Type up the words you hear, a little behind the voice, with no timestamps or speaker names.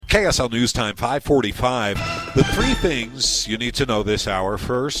KSL News Time, 5:45. The three things you need to know this hour.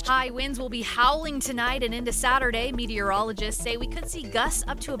 First, high winds will be howling tonight and into Saturday. Meteorologists say we could see gusts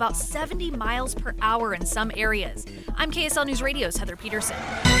up to about 70 miles per hour in some areas. I'm KSL News Radio's Heather Peterson.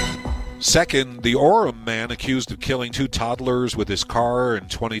 Second, the Orem man accused of killing two toddlers with his car in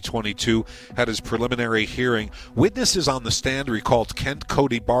 2022 had his preliminary hearing. Witnesses on the stand recalled Kent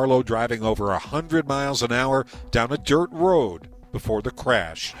Cody Barlow driving over 100 miles an hour down a dirt road before the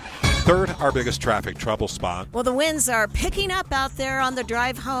crash. Third, our biggest traffic trouble spot. Well, the winds are picking up out there on the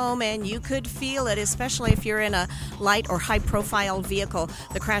drive home, and you could feel it, especially if you're in a light or high-profile vehicle.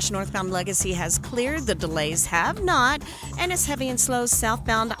 The crash northbound Legacy has cleared. The delays have not, and it's heavy and slow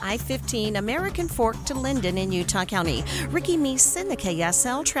southbound I-15 American Fork to Linden in Utah County. Ricky Meese in the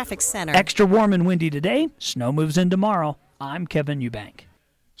KSL Traffic Center. Extra warm and windy today. Snow moves in tomorrow. I'm Kevin Eubank.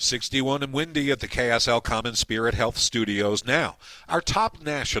 61 and windy at the KSL Common Spirit Health Studios. Now, our top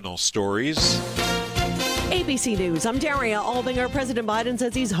national stories. ABC News, I'm Daria Aldinger. President Biden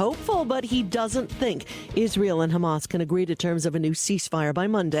says he's hopeful, but he doesn't think Israel and Hamas can agree to terms of a new ceasefire by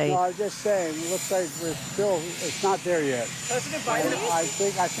Monday. No, I'm just saying, it looks like it's not there yet. President Biden? I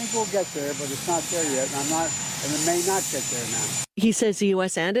think we'll get there, but it's not there yet, and it may not get there now. He says the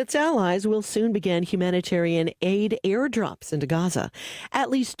U.S. and its allies will soon begin humanitarian aid airdrops into Gaza. At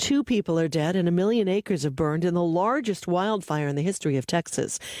least 2 people are dead and 1 million acres have burned in the largest wildfire in the history of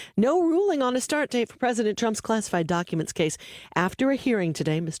Texas. No ruling on a start date for President Trump's classified documents case. After a hearing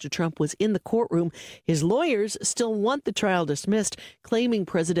today, Mr. Trump was in the courtroom. His lawyers still want the trial dismissed, claiming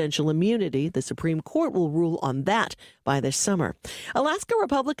presidential immunity. The Supreme Court will rule on that by this summer. Alaska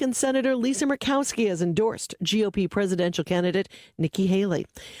Republican Senator Lisa Murkowski has endorsed GOP presidential candidate Nikki Haley.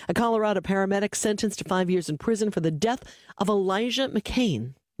 A Colorado paramedic sentenced to 5 years in prison for the death of Elijah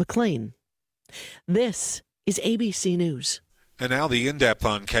McClain. This is ABC News. And now the in-depth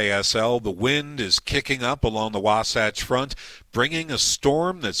on KSL. The wind is kicking up along the Wasatch Front, bringing a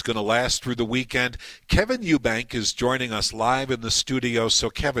storm that's going to last through the weekend. Kevin Eubank is joining us live in the studio. So,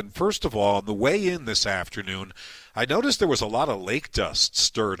 Kevin, first of all, on the way in this afternoon, I noticed there was a lot of lake dust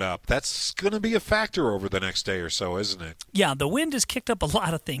stirred up. That's going to be a factor over the next day or so, isn't it? Yeah, the wind has kicked up a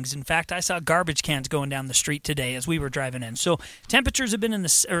lot of things. In fact, I saw garbage cans going down the street today as we were driving in. So temperatures have been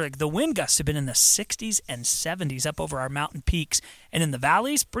the wind gusts have been in the 60s and 70s up over our mountain peaks. And in the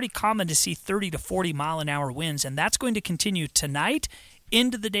valleys, pretty common to see 30 to 40 mile an hour winds. And that's going to continue tonight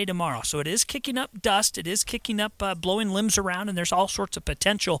into the day tomorrow. So it is kicking up dust. It is kicking up, blowing limbs around, and there's all sorts of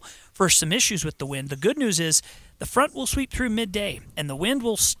potential for some issues with the wind. The good news is the front will sweep through midday, and the wind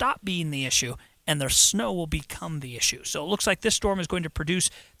will stop being the issue, and the snow will become the issue. So it looks like this storm is going to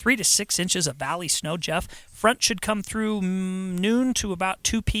produce 3 to 6 inches of valley snow, Jeff. Front should come through noon to about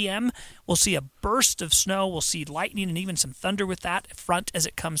 2 p.m. We'll see a burst of snow. We'll see lightning and even some thunder with that front as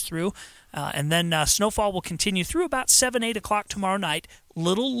it comes through. And then snowfall will continue through about 7, 8 o'clock tomorrow night.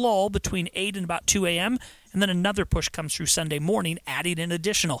 Little lull between 8 and about 2 a.m., and then another push comes through Sunday morning, adding an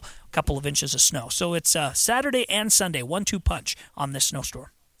additional couple of inches of snow. So it's Saturday and Sunday, 1-2 punch on this snowstorm.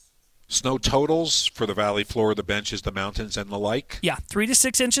 Snow totals for the valley floor, the benches, the mountains, and the like? Yeah, 3 to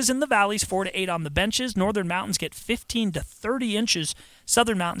 6 inches in the valleys, 4 to 8 on the benches. Northern mountains get 15 to 30 inches.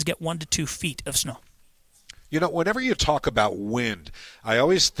 Southern mountains get 1 to 2 feet of snow. You know, whenever you talk about wind, I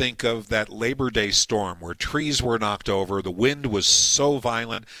always think of that Labor Day storm where trees were knocked over. The wind was so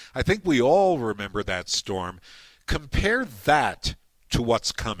violent. I think we all remember that storm. Compare that to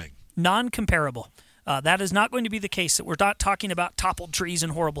what's coming. Non-comparable. That is not going to be the case. That we're not talking about toppled trees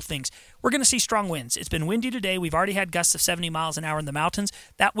and horrible things. We're going to see strong winds. It's been windy today. We've already had gusts of 70 miles an hour in the mountains.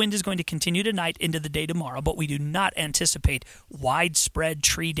 That wind is going to continue tonight into the day tomorrow, but we do not anticipate widespread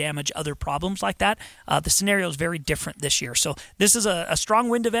tree damage, other problems like that. The scenario is very different this year. So this is a strong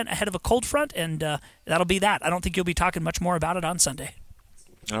wind event ahead of a cold front, and that'll be that. I don't think you'll be talking much more about it on Sunday.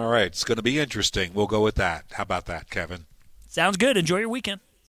 All right. It's going to be interesting. We'll go with that. How about that, Kevin? Sounds good. Enjoy your weekend.